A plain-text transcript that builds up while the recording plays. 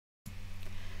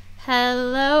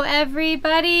Hello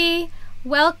everybody!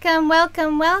 Welcome,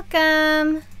 welcome,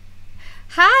 welcome!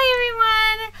 Hi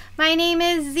everyone! My name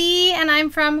is Z and I'm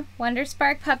from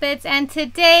WonderSpark Puppets, and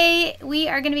today we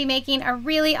are going to be making a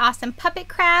really awesome puppet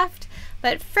craft.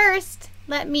 But first,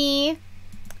 let me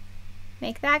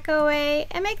make that go away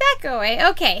and make that go away.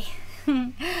 Okay.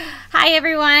 Hi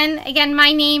everyone! Again,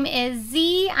 my name is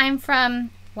Z. I'm from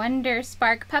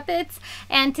WonderSpark Puppets,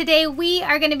 and today we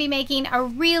are going to be making a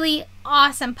really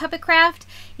awesome puppet craft.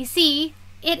 You see,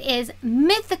 it is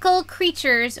Mythical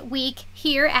Creatures Week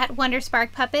here at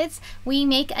WonderSpark Puppets. We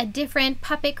make a different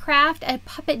puppet craft, a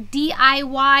puppet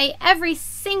DIY every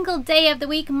single day of the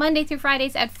week, Monday through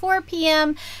Fridays at 4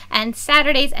 p.m. and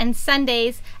Saturdays and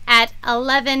Sundays at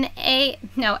 10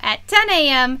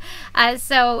 a.m.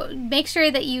 So make sure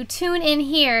that you tune in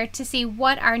here to see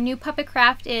what our new puppet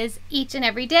craft is each and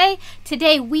every day.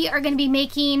 Today we are going to be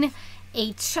making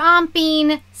a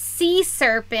chomping sea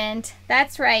serpent.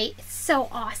 That's right. It's so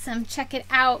awesome. Check it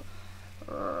out.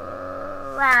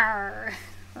 Rawr.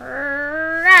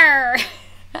 Rawr.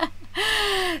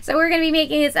 So we're going to be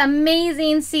making this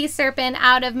amazing sea serpent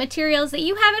out of materials that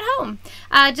you have at home.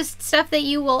 Just stuff that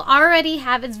you will already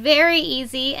have. It's very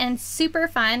easy and super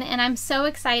fun, and I'm so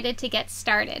excited to get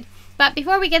started. But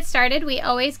before we get started, we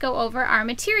always go over our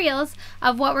materials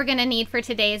of what we're going to need for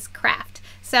today's craft.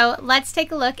 So let's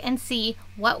take a look and see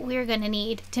what we're going to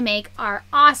need to make our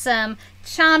awesome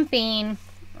chomping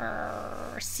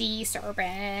sea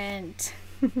serpent.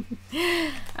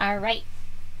 All right.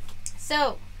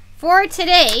 So for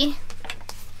today,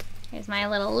 here's my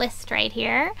little list right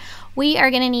here. We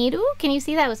are going to need, ooh, can you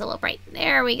see that? It was a little bright.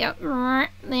 There we go.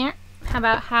 There.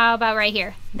 How about right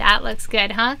here? That looks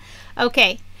good, huh?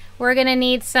 Okay. We're going to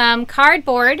need some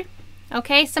cardboard.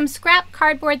 Okay, some scrap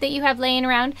cardboard that you have laying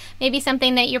around, maybe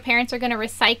something that your parents are going to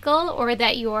recycle or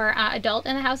that your adult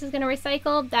in the house is going to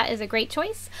recycle. That is a great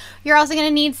choice. You're also going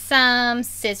to need some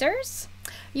scissors.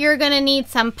 You're going to need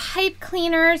some pipe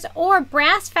cleaners or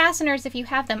brass fasteners if you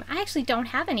have them. I actually don't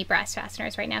have any brass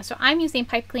fasteners right now, so I'm using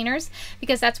pipe cleaners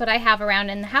because that's what I have around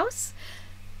in the house.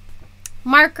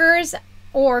 Markers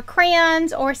or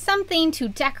crayons or something to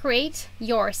decorate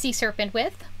your sea serpent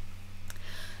with.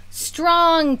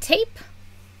 Strong tape,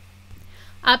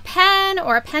 a pen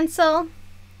or a pencil,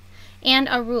 and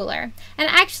a ruler. And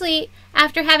actually,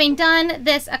 after having done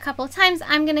this a couple of times,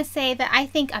 I'm going to say that I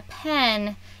think a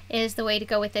pen is the way to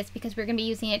go with this because we're going to be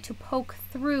using it to poke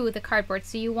through the cardboard.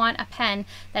 So you want a pen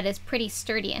that is pretty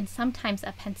sturdy, and sometimes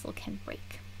a pencil can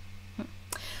break.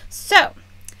 So,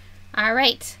 all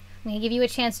right, I'm going to give you a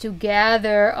chance to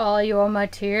gather all your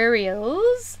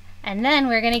materials, and then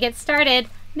we're going to get started.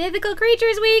 Mythical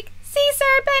Creatures Week, Sea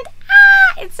Serpent!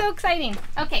 Ah! It's so exciting.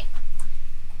 Okay.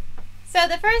 So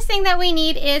the first thing that we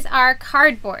need is our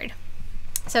cardboard.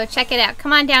 So check it out.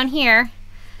 Come on down here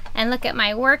and look at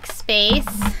my workspace.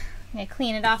 I'm going to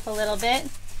clean it off a little bit.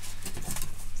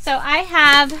 So I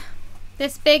have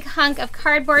this big hunk of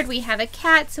cardboard. We have a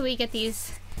cat, so we get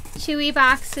these Chewy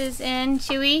boxes in.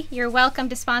 Chewy, you're welcome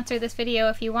to sponsor this video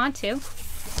if you want to.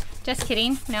 Just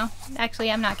kidding. No, actually,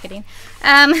 I'm not kidding.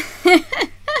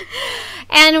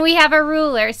 And we have a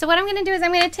ruler. So what I'm going to do is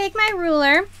I'm going to take my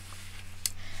ruler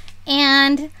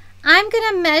and I'm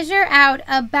going to measure out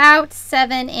about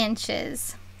 7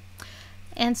 inches.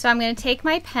 And so I'm going to take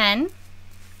my pen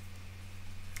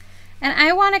and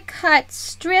I want to cut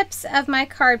strips of my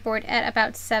cardboard at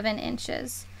about 7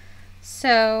 inches.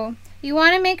 So you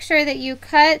want to make sure that you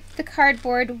cut the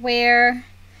cardboard where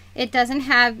it doesn't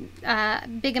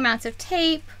have big amounts of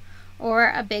tape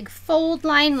or a big fold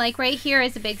line. Like right here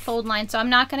is a big fold line, so I'm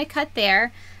not going to cut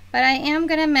there, but I am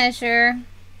going to measure,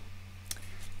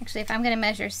 actually if I'm going to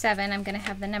measure 7, I'm going to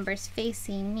have the numbers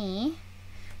facing me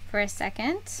for a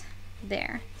second.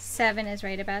 There, 7 is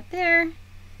right about there,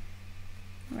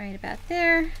 right about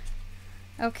there.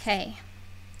 Okay,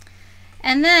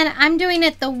 and then I'm doing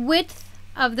it the width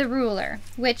of the ruler,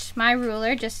 which my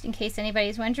ruler, just in case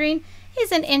anybody's wondering,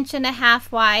 is 1.5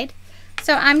 inches wide.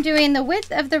 So I'm doing the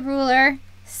width of the ruler,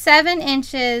 7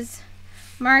 inches,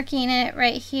 marking it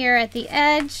right here at the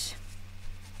edge.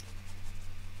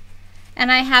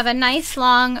 And I have a nice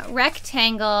long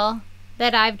rectangle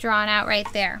that I've drawn out right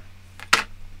there.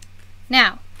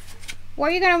 Now,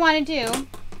 what you're going to want to do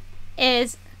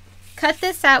is cut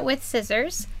this out with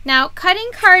scissors. Now,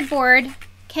 cutting cardboard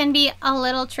can be a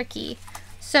little tricky.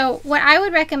 So what I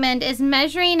would recommend is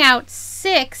measuring out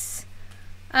 6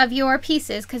 of your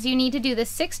pieces, because you need to do this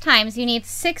 6 times. You need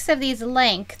 6 of these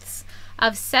lengths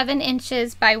of 7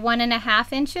 inches by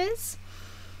 1.5 inches,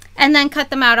 and then cut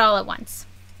them out all at once.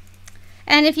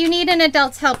 And if you need an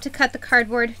adult's help to cut the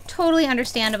cardboard, totally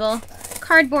understandable.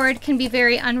 cardboard can be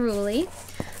very unruly.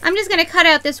 I'm just going to cut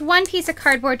out this one piece of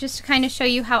cardboard just to kind of show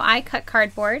you how I cut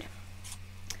cardboard.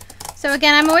 So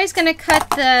again, I'm always going to cut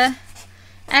the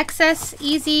excess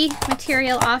easy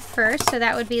material off first. So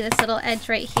that would be this little edge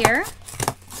right here.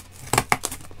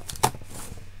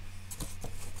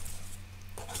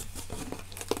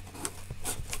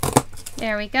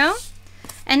 There we go.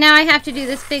 And now I have to do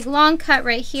this big long cut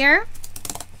right here.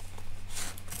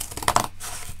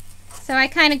 So I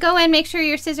kind of go in, make sure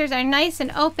your scissors are nice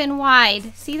and open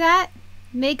wide. See that?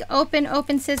 Big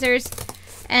open scissors,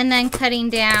 and then cutting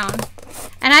down.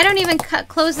 And I don't even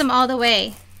close them all the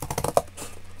way.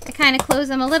 I kind of close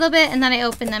them a little bit and then I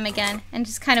open them again and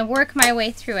just kind of work my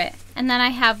way through it. And then I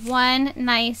have one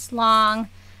nice long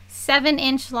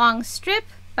 7-inch long strip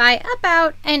by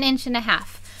about 1.5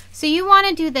 inches. So you want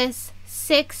to do this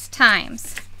 6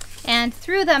 times. And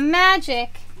through the magic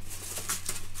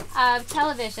of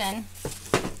television,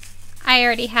 I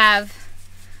already have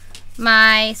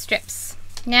my strips.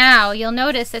 Now you'll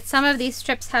notice that some of these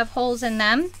strips have holes in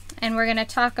them, and we're going to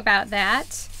talk about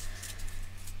that.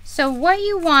 So what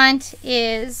you want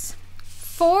is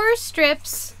 4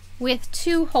 strips with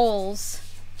 2 holes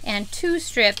and 2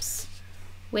 strips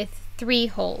with 3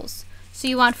 holes. So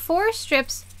you want 4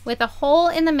 strips with a hole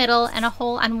in the middle and a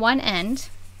hole on one end,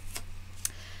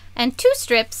 and 2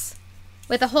 strips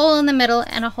with a hole in the middle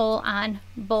and a hole on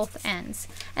both ends.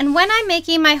 And when I'm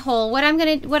making my hole, what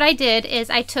I did is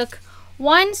I took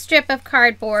 1 strip of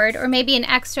cardboard, or maybe an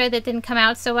extra that didn't come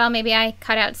out so well, maybe I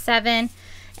cut out 7,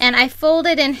 and I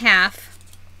folded in half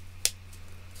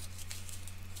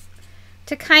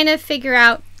to kind of figure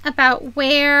out about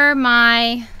where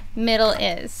my middle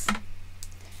is.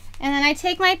 And then I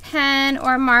take my pen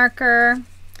or marker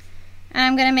and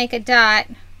I'm going to make a dot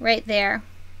right there.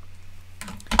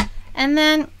 And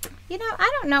then, you know,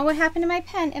 I don't know what happened to my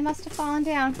pen. It must have fallen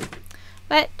down.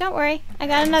 But don't worry, I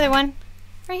got another one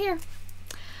right here.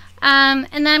 And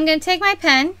then I'm going to take my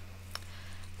pen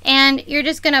and you're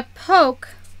just going to poke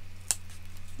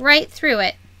right through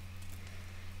it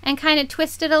and kind of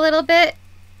twist it a little bit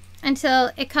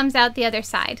until it comes out the other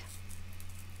side.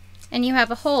 And you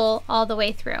have a hole all the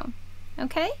way through.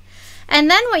 Okay?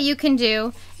 And then what you can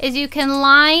do is you can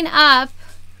line up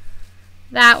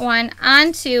that one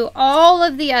onto all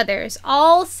of the others,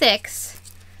 all 6,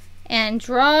 and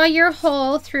draw your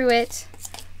hole through it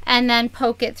and then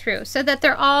poke it through so that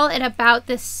they're all at about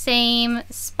the same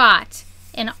spot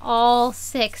in all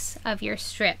 6 of your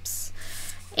strips.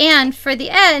 And for the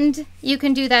end, you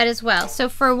can do that as well. So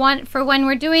for when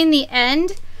we're doing the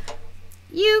end,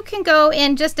 you can go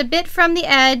in just a bit from the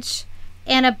edge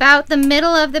and about the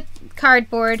middle of the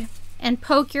cardboard and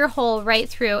poke your hole right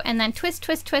through, and then twist,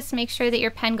 twist, twist, make sure that your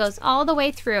pen goes all the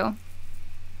way through.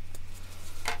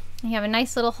 You have a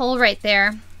nice little hole right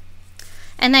there.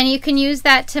 And then you can use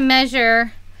that to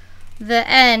measure the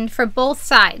end for both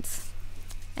sides.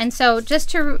 And so just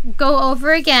to go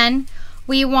over again,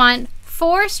 we want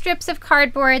 4 strips of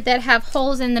cardboard that have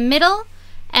holes in the middle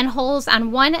and holes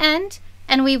on one end,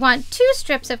 and we want 2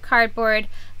 strips of cardboard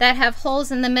that have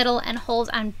holes in the middle and holes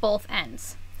on both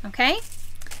ends. Okay?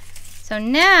 So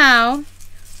now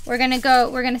we're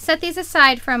gonna set these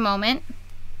aside for a moment.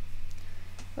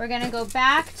 We're gonna go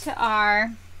back to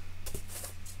our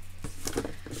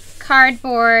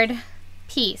cardboard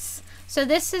piece. So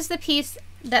this is the piece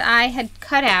that I had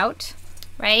cut out,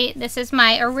 right? This is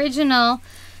my original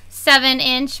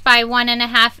 7-inch by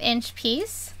 1.5-inch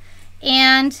piece.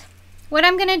 And what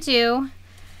I'm gonna do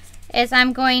is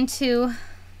I'm going to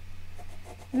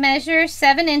measure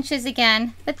 7 inches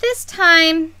again, but this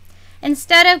time,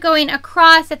 instead of going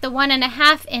across at the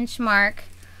 1.5-inch mark,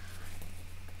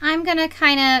 I'm gonna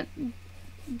kind of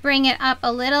bring it up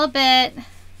a little bit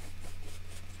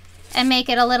and make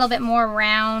it a little bit more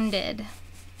rounded.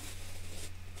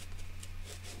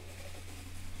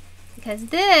 Because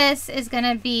this is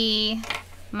gonna be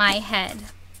my head.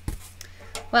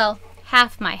 Well,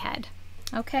 half my head,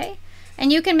 okay?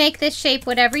 And you can make this shape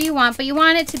whatever you want, but you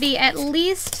want it to be at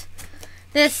least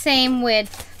the same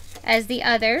width as the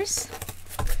others.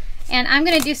 And I'm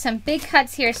going to do some big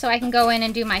cuts here so I can go in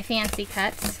and do my fancy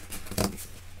cuts.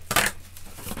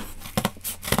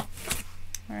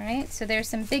 Alright, so there's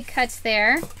some big cuts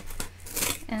there.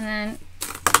 And then,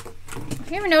 have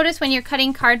you ever noticed when you're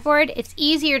cutting cardboard, it's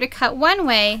easier to cut one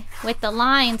way with the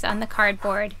lines on the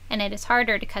cardboard, and it is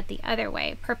harder to cut the other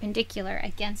way, perpendicular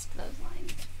against those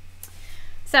lines.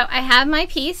 So I have my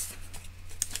piece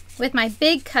with my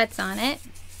big cuts on it.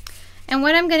 And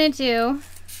what I'm going to do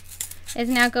is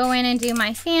now go in and do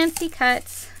my fancy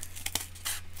cuts.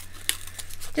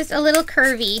 Just a little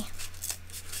curvy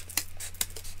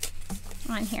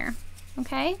on here.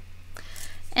 Okay?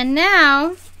 And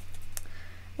now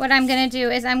what I'm going to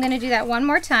do is I'm going to do that one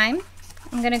more time.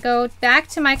 I'm going to go back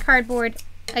to my cardboard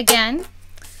again.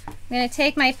 I'm going to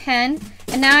take my pen,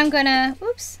 and now I'm going to,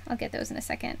 oops, I'll get those in a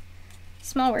second.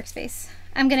 Small workspace.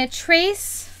 I'm going to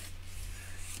trace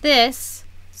this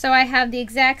so I have the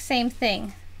exact same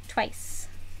thing twice.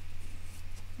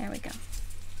 There we go.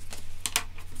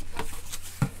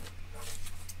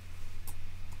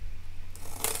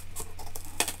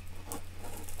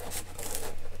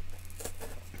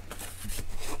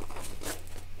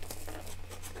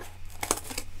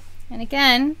 And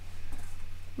again,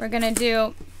 we're going to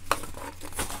do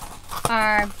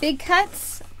our big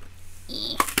cuts.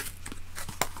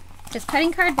 Because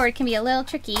cutting cardboard can be a little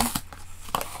tricky.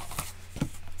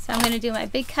 So I'm going to do my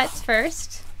big cuts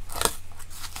first.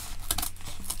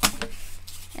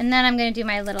 And then I'm going to do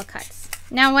my little cuts.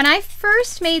 Now when I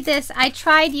first made this, I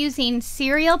tried using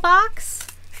cereal box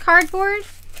cardboard.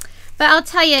 But I'll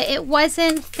tell you, it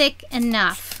wasn't thick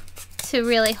enough to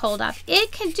really hold up.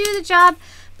 It can do the job,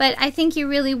 but I think you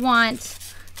really want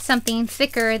something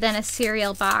thicker than a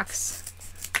cereal box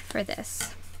for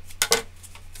this.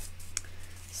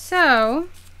 So I'm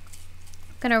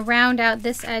going to round out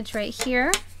this edge right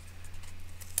here.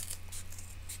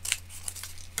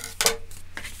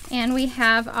 And we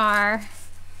have our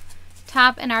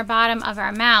top and our bottom of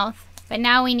our mouth, but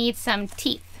now we need some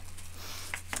teeth.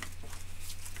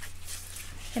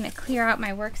 I'm going to clear out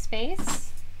my workspace.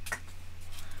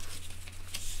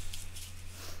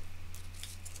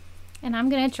 And I'm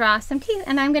going to draw some teeth,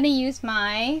 and I'm going to use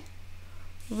my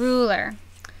ruler.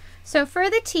 So for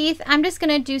the teeth, I'm just going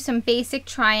to do some basic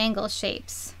triangle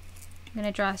shapes. I'm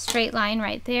going to draw a straight line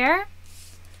right there.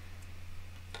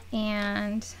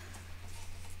 And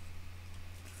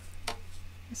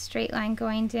a straight line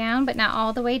going down, but not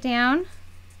all the way down.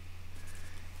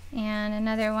 And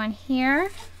another one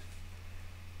here.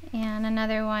 And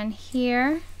another one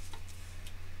here.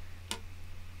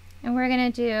 And we're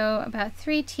going to do about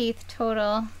 3 teeth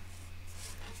total,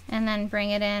 and then bring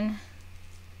it in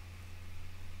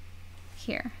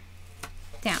here,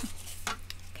 down.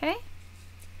 Okay?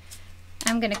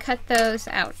 I'm going to cut those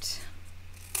out.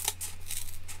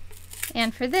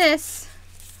 And for this,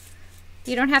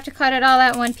 you don't have to cut it all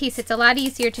out in one piece. It's a lot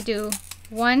easier to do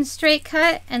one straight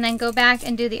cut and then go back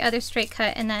and do the other straight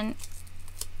cut and then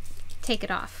take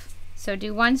it off. So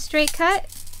do one straight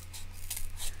cut,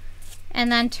 and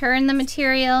then turn the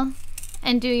material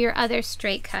and do your other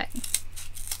straight cut.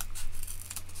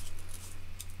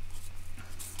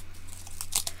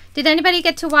 Did anybody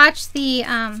get to watch the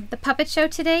puppet show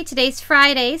today? Today's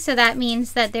Friday, so that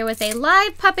means that there was a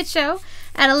live puppet show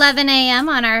at 11 a.m.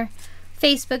 on our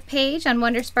Facebook page, on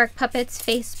WonderSpark Puppets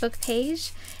Facebook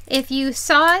page. If you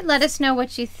saw it, let us know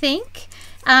what you think.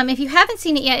 If you haven't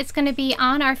seen it yet, it's going to be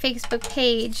on our Facebook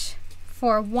page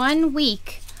for 1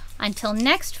 week until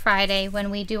next Friday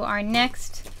when we do our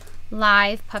next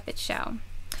live puppet show.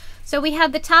 So we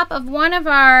have the top of one of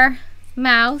our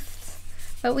mouths,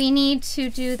 but we need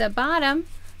to do the bottom.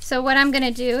 So what I'm going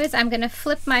to do is I'm going to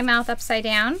flip my mouth upside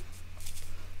down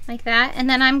like that, and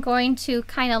then I'm going to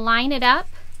kind of line it up.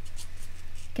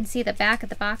 You can see the back of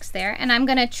the box there, and I'm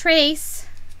going to trace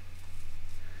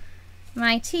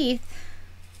my teeth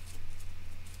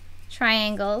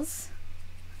triangles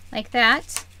like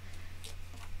that,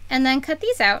 and then cut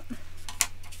these out.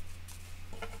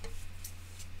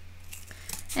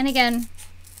 And again,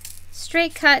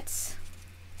 straight cuts.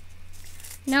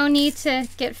 No need to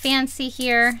get fancy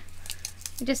here.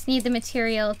 You just need the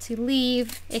material to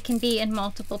leave. It can be in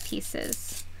multiple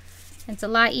pieces. It's a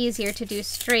lot easier to do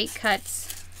straight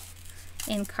cuts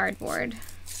in cardboard.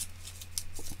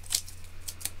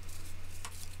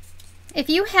 If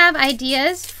you have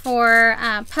ideas for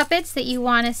puppets that you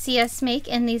want to see us make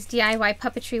in these DIY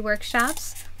puppetry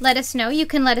workshops, let us know. You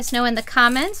can let us know in the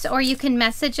comments, or you can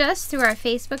message us through our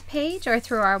Facebook page or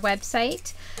through our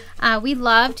website. We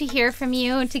love to hear from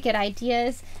you and to get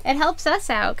ideas. It helps us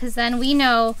out because then we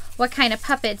know what kind of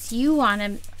puppets you want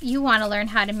to learn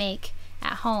how to make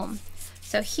at home.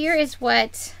 So here is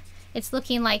what it's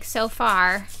looking like so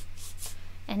far.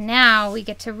 And now we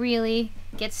get to really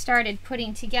get started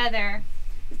putting together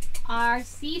our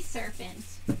sea serpent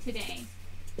today.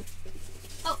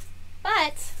 Oh,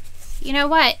 but you know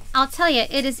what? I'll tell you,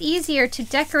 it is easier to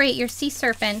decorate your sea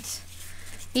serpent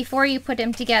before you put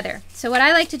them together. So what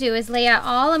I like to do is lay out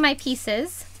all of my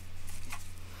pieces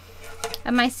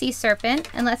of my sea serpent,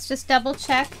 and let's just double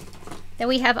check that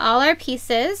we have all our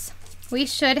pieces. We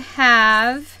should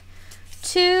have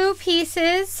 2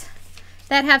 pieces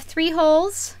that have 3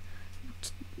 holes,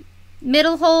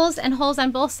 middle holes, and holes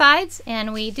on both sides,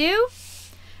 and we do.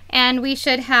 And we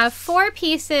should have 4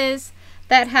 pieces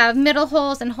that have middle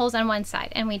holes and holes on one side,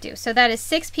 and we do. So that is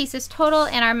 6 pieces total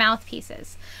in our mouth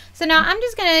pieces. So now I'm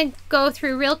just gonna go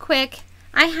through real quick.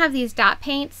 I have these dot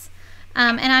paints,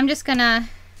 and I'm just gonna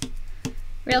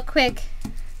real quick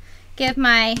give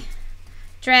my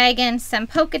dragon some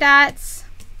polka dots.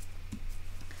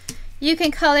 You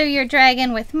can color your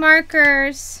dragon with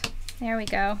markers. There we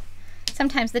go.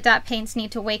 Sometimes the dot paints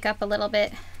need to wake up a little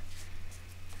bit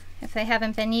if they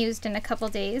haven't been used in a couple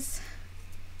days.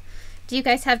 Do you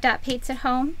guys have dot paints at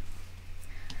home?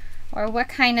 Or what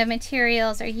kind of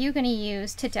materials are you going to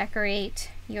use to decorate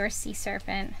your sea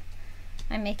serpent?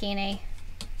 I'm making a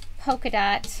polka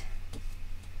dot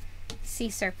sea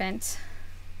serpent.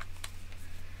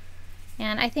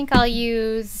 And I think I'll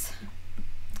use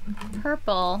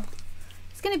purple.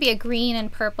 It's going to be a green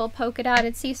and purple polka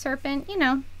dotted sea serpent, you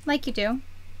know, like you do.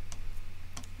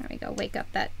 There we go, wake up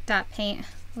that dot paint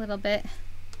a little bit.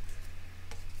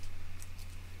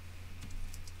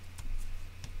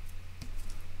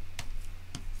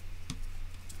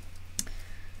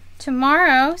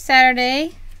 Tomorrow,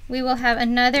 Saturday, we will have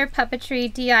another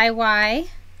puppetry DIY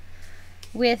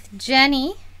with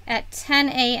Jenny at 10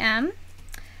 a.m.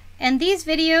 And these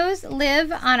videos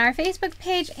live on our Facebook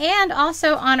page and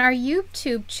also on our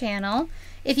YouTube channel.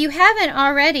 If you haven't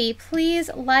already, please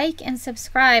like and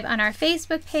subscribe on our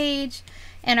Facebook page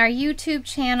and our YouTube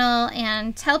channel,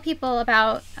 and tell people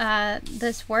about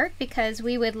this work, because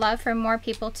we would love for more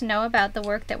people to know about the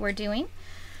work that we're doing,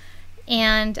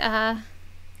 and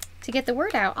to get the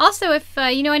word out. Also, if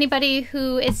you know anybody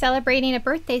who is celebrating a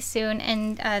birthday soon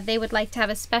and they would like to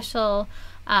have a special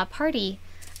party,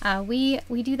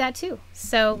 we do that too.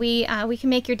 So we can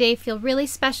make your day feel really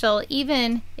special,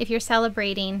 even if you're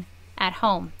celebrating at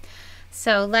home.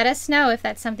 So let us know if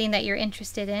that's something that you're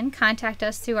interested in. Contact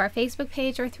us through our Facebook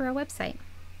page or through our website.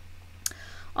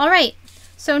 All right,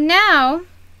 so now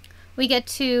we get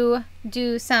to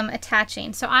do some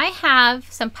attaching. So I have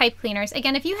some pipe cleaners.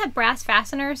 Again, if you have brass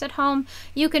fasteners at home,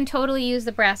 you can totally use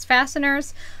the brass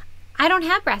fasteners. I don't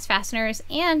have brass fasteners,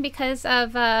 and because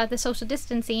of the social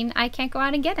distancing, I can't go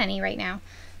out and get any right now.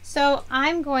 So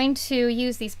I'm going to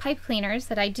use these pipe cleaners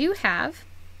that I do have.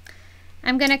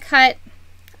 I'm going to cut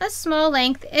a small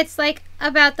length. It's like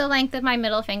about the length of my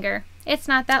middle finger. It's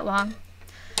not that long.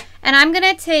 And I'm going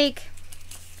to take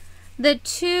the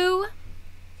 2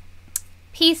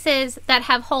 pieces that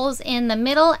have holes in the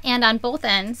middle and on both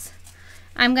ends.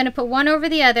 I'm going to put one over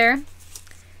the other,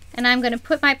 and I'm going to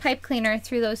put my pipe cleaner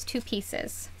through those 2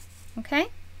 pieces. Okay?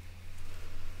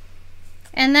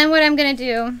 And then what I'm going to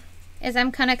do is I'm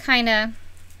going to kind of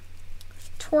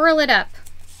twirl it up.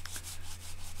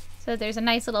 So there's a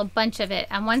nice little bunch of it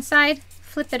on one side,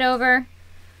 flip it over,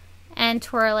 and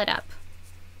twirl it up.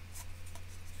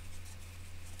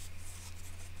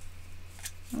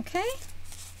 Okay?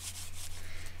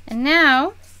 And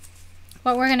now,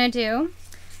 what we're going to do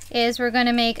is we're going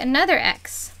to make another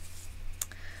X.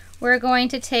 We're going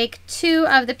to take 2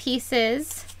 of the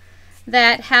pieces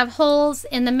that have holes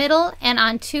in the middle and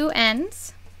on 2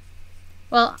 ends.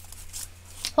 Well,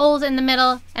 holes in the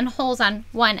middle and holes on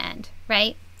one end,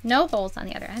 right? No holes on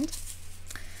the other end.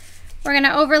 We're going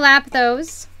to overlap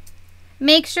those.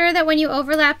 Make sure that when you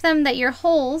overlap them that your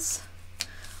holes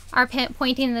are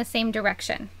pointing in the same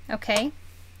direction, okay?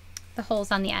 The holes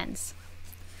on the ends.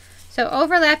 So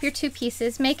overlap your 2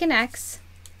 pieces, make an X,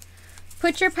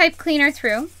 put your pipe cleaner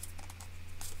through,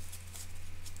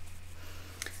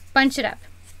 bunch it up.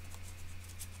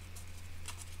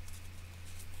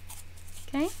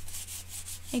 Okay?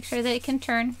 Make sure that it can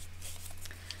turn.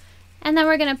 And then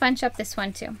we're going to bunch up this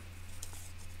one too.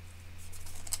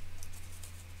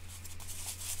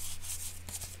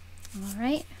 All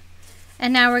right.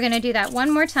 And now we're going to do that one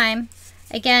more time.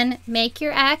 Again, make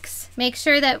your X. Make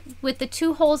sure that with the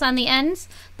 2 holes on the ends,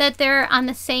 that they're on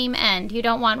the same end. You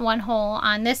don't want one hole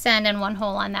on this end and one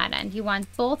hole on that end. You want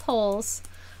both holes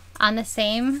on the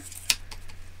same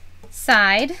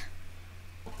side.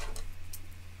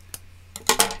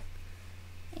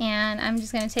 And I'm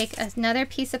just going to take another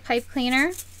piece of pipe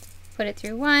cleaner, put it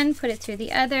through one, put it through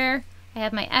the other. I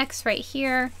have my X right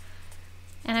here,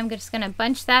 and I'm just going to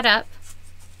bunch that up.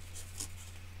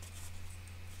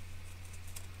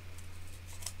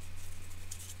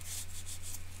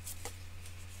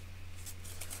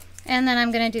 And then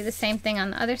I'm going to do the same thing on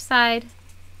the other side.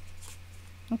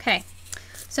 Okay,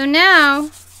 so now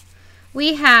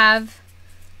we have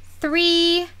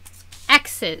 3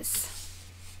 X's,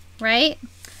 right?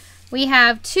 We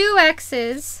have 2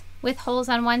 X's with holes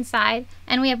on one side,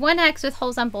 and we have 1 X with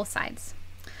holes on both sides.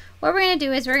 What we're going to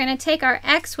do is we're going to take our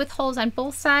X with holes on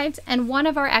both sides and one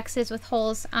of our X's with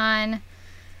holes on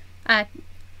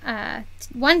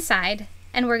one side,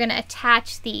 and we're going to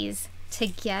attach these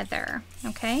together.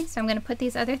 Okay, so I'm going to put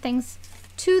these other things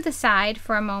to the side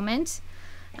for a moment.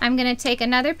 I'm going to take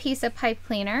another piece of pipe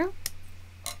cleaner.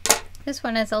 This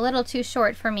one is a little too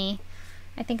short for me.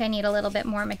 I think I need a little bit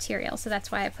more material, so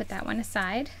that's why I put that one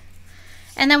aside.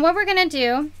 And then what we're going to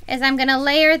do is I'm going to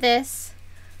layer this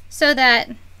so that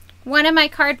one of my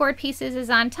cardboard pieces is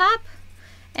on top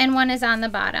and one is on the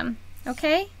bottom.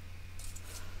 Okay?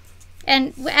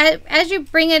 And as you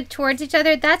bring it towards each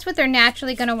other, that's what they're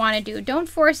naturally going to want to do. Don't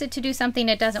force it to do something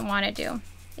it doesn't want to do.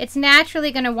 It's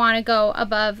naturally going to want to go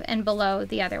above and below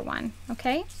the other one.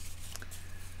 Okay?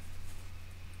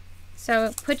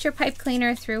 So put your pipe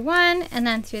cleaner through one and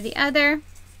then through the other.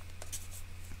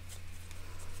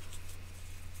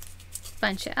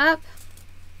 Bunch it up.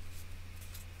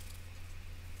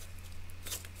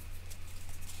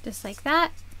 Just like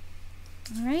that.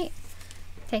 All right.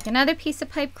 Take another piece of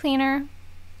pipe cleaner.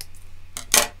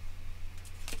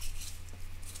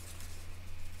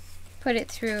 Put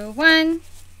it through one,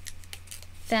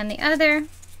 then the other.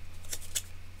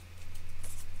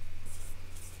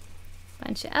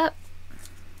 Bunch it up.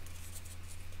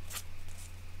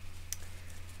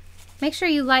 Make sure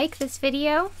you like this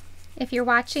video if you're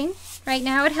watching right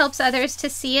now. It helps others to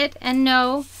see it and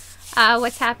know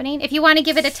what's happening. If you want to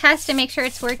give it a test and make sure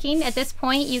it's working, at this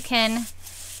point you can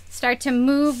start to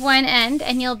move one end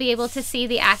and you'll be able to see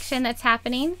the action that's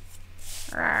happening.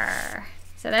 Rawr.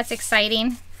 So that's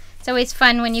exciting. It's always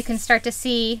fun when you can start to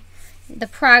see the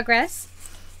progress.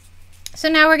 So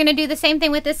now we're going to do the same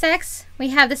thing with this X. We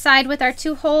have the side with our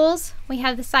two holes. We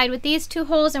have the side with these two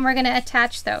holes, and we're going to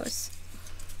attach those.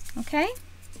 Okay?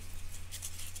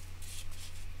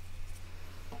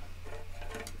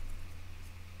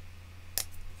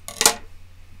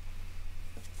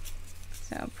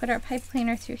 So put our pipe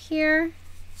cleaner through here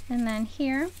and then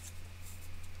here.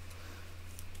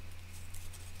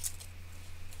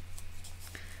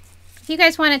 If you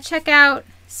guys want to check out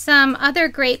some other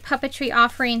great puppetry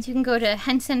offerings, you can go to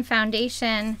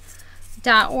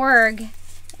hensonfoundation.org,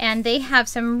 and they have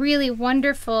some really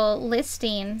wonderful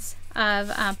listings of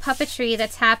puppetry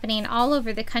that's happening all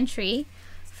over the country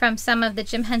from some of the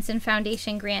Jim Henson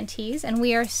Foundation grantees, and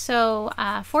we are so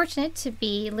fortunate to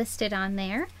be listed on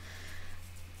there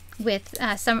with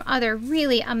some other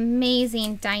really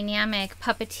amazing dynamic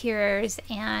puppeteers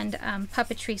and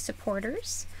puppetry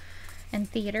supporters and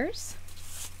theaters.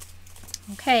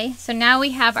 Okay, so now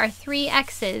we have our 3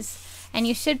 X's, and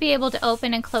you should be able to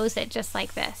open and close it just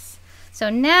like this. So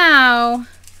now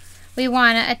we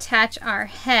want to attach our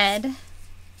head.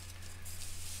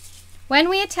 When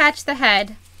we attach the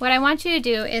head, what I want you to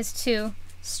do is to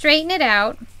straighten it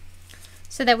out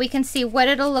so that we can see what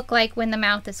it'll look like when the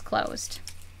mouth is closed.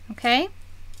 Okay?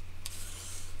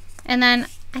 And then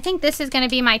I think this is going to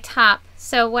be my top.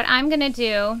 So what I'm going to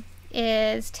do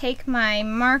is take my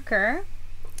marker.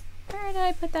 Where did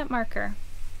I put that marker?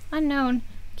 Unknown.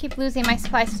 Keep losing my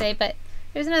supplies today, but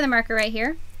there's another marker right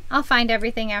here. I'll find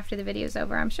everything after the video's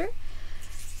over, I'm sure.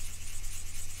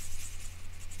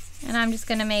 And I'm just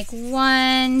going to make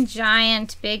one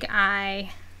giant big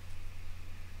eye.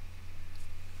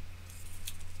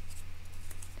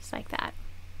 Just like that.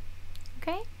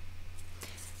 Okay?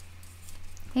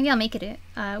 Maybe I'll make it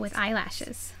with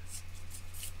eyelashes.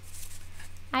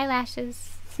 Eyelashes.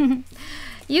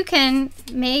 You can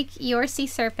make your sea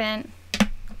serpent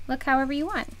look however you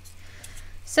want.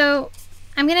 So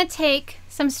I'm going to take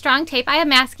some strong tape. I have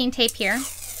masking tape here.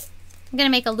 I'm going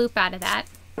to make a loop out of that.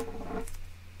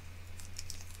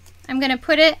 I'm going to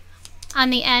put it on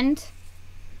the end,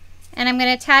 and I'm going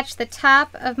to attach the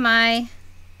top of my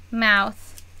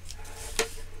mouth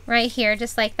right here,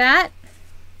 just like that.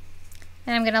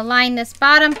 And I'm going to line this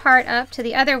bottom part up to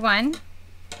the other one.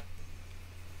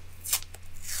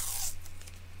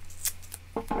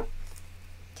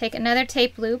 Take another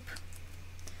tape loop.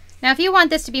 Now if you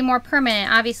want this to be more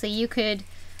permanent, obviously you could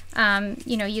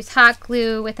you know, use hot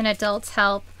glue with an adult's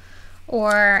help,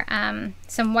 or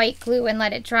some white glue and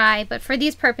let it dry, but for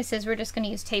these purposes we're just going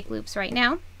to use tape loops right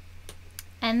now.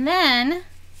 And then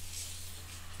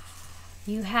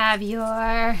you have your,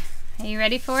 are you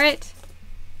ready for it?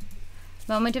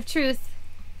 Moment of truth.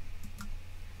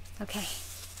 Okay.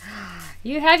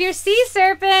 You have your sea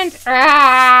serpent.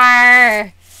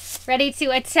 Rawr! Ready to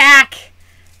attack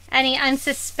any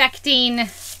unsuspecting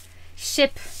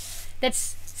ship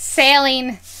that's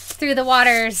sailing through the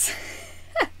waters.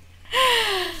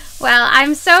 Well,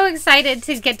 I'm so excited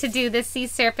to get to do this Sea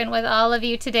Serpent with all of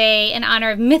you today in honor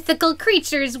of Mythical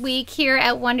Creatures Week here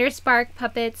at WonderSpark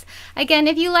Puppets. Again,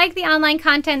 if you like the online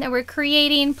content that we're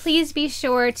creating, please be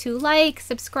sure to like,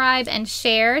 subscribe, and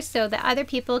share so that other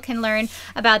people can learn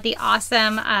about the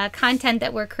awesome content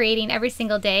that we're creating every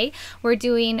single day. We're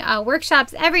doing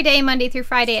workshops every day, Monday through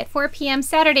Friday at 4 p.m.,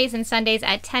 Saturdays and Sundays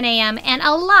at 10 a.m., and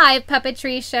a live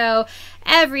puppetry show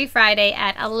every Friday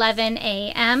at 11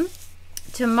 a.m.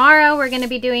 Tomorrow we're going to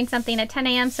be doing something at 10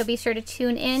 a.m., so be sure to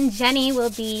tune in. Jenny will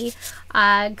be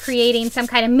creating some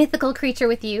kind of mythical creature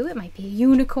with you. It might be a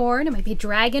unicorn, it might be a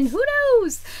dragon, who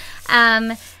knows?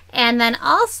 And then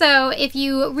also, if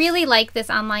you really like this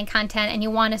online content and you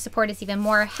want to support us even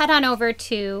more, head on over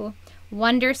to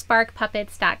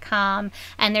WonderSparkPuppets.com,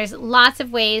 and there's lots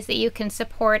of ways that you can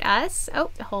support us.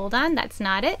 Oh, hold on, that's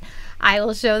not it. I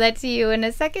will show that to you in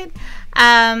a second.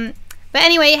 But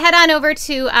anyway, head on over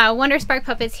to WonderSpark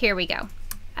Puppets. Here we go.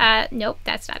 Nope,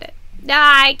 that's not it.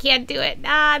 I can't do it.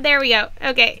 There we go.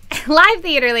 Okay. Live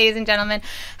theater, ladies and gentlemen.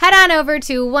 Head on over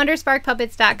to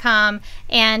WonderSparkPuppets.com,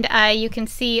 and you can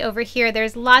see over here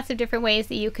there's lots of different ways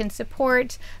that you can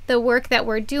support the work that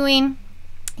we're doing.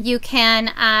 You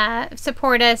can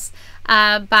support us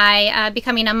by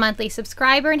becoming a monthly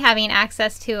subscriber and having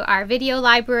access to our video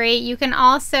library. You can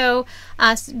also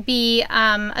be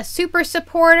a super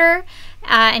supporter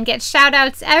and get shout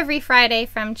outs every Friday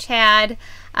from Chad.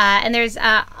 And there's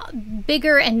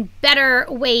bigger and better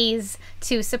ways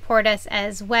to support us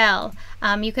as well.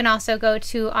 You can also go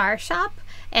to our shop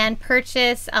and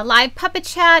purchase a live puppet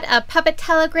chat, a puppet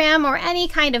telegram, or any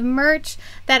kind of merch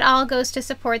that all goes to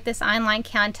support this online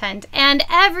content. And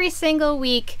every single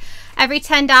week, every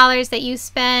 $10 that you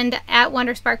spend at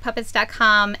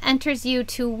WonderSparkPuppets.com enters you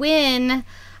to win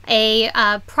a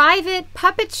private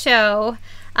puppet show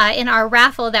in our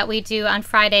raffle that we do on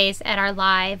Fridays at our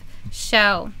live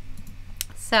show.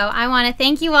 So I want to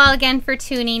thank you all again for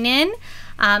tuning in.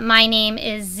 My name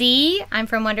is Z. I'm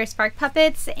from WonderSpark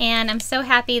Puppets, and I'm so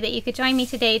happy that you could join me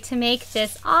today to make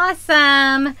this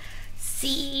awesome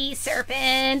Sea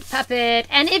Serpent Puppet.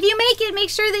 And if you make it, make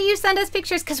sure that you send us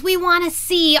pictures because we want to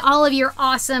see all of your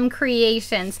awesome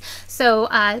creations. So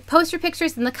post your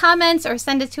pictures in the comments or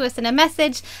send it to us in a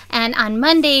message. And on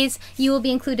Mondays, you will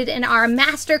be included in our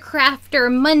Master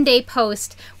Crafter Monday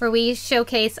post where we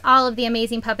showcase all of the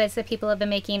amazing puppets that people have been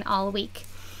making all week.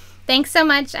 Thanks so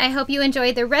much. I hope you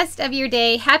enjoy the rest of your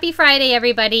day. Happy Friday,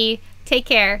 everybody. Take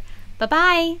care.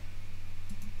 Bye-bye.